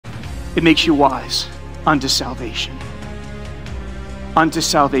It makes you wise unto salvation. Unto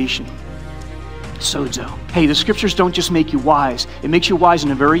salvation. Sozo. Hey, the scriptures don't just make you wise. It makes you wise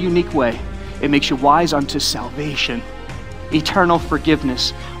in a very unique way. It makes you wise unto salvation. Eternal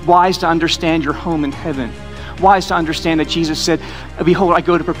forgiveness. Wise to understand your home in heaven. Wise to understand that Jesus said, behold, I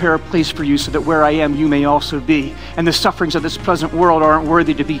go to prepare a place for you so that where I am, you may also be. And the sufferings of this present world aren't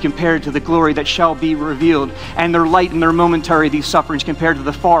worthy to be compared to the glory that shall be revealed. And they're light and they're momentary, these sufferings, compared to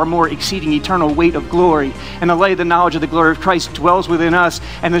the far more exceeding eternal weight of glory. And the light of the knowledge of the glory of Christ dwells within us.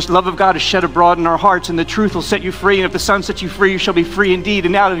 And this love of God is shed abroad in our hearts. And the truth will set you free. And if the Son sets you free, you shall be free indeed.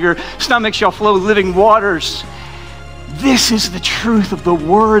 And out of your stomach shall flow living waters. This is the truth of the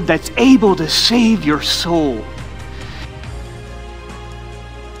word that's able to save your soul.